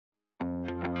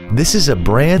This is a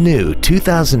brand new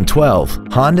 2012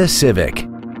 Honda Civic.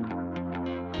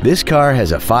 This car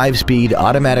has a 5-speed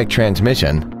automatic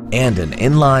transmission and an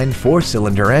inline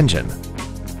 4-cylinder engine.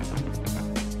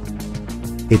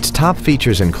 Its top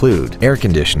features include air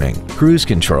conditioning, cruise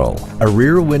control, a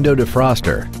rear window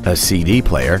defroster, a CD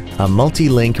player, a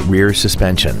multi-link rear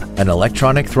suspension, an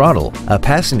electronic throttle, a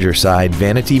passenger side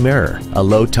vanity mirror, a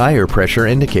low tire pressure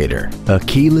indicator, a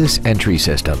keyless entry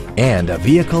system, and a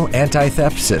vehicle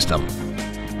anti-theft system.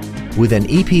 With an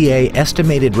EPA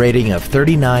estimated rating of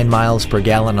 39 miles per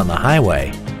gallon on the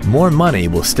highway, more money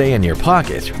will stay in your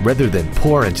pocket rather than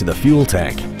pour into the fuel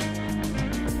tank.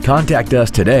 Contact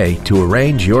us today to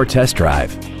arrange your test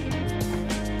drive.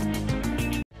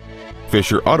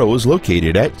 Fisher Auto is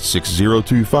located at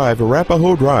 6025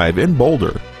 Arapahoe Drive in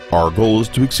Boulder. Our goal is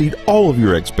to exceed all of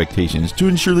your expectations to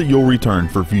ensure that you'll return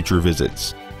for future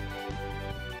visits.